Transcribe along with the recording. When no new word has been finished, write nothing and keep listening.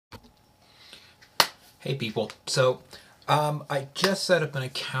Hey people, I just set up an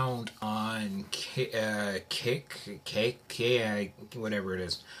account on KIK, whatever it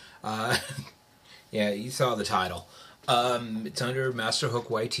is. Uh, yeah, you saw the title. It's under Master Hook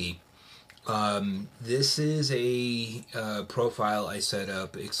YT. This is a profile I set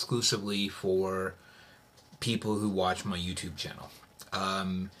up exclusively for people who watch my YouTube channel.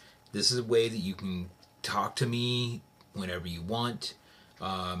 This is a way that you can talk to me whenever you want.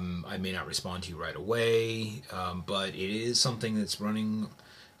 I may not respond to you right away, but it is something that's running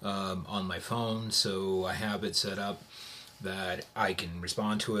on my phone, so I have it set up that I can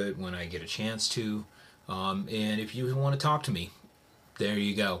respond to it when I get a chance to. And if you want to talk to me, there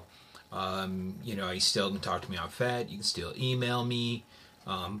you go. You still can talk to me on FET, you can still email me,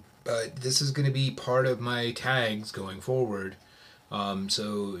 but this is going to be part of my tags going forward.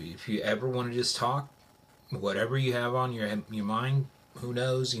 So if you ever want to just talk, whatever you have on your mind, who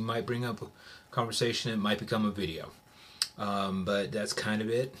knows, you might bring up a conversation, it might become a video. But that's kind of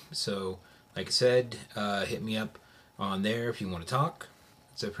it. So, like I said, hit me up on there if you want to talk.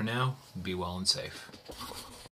 That's it for now. Be well and safe.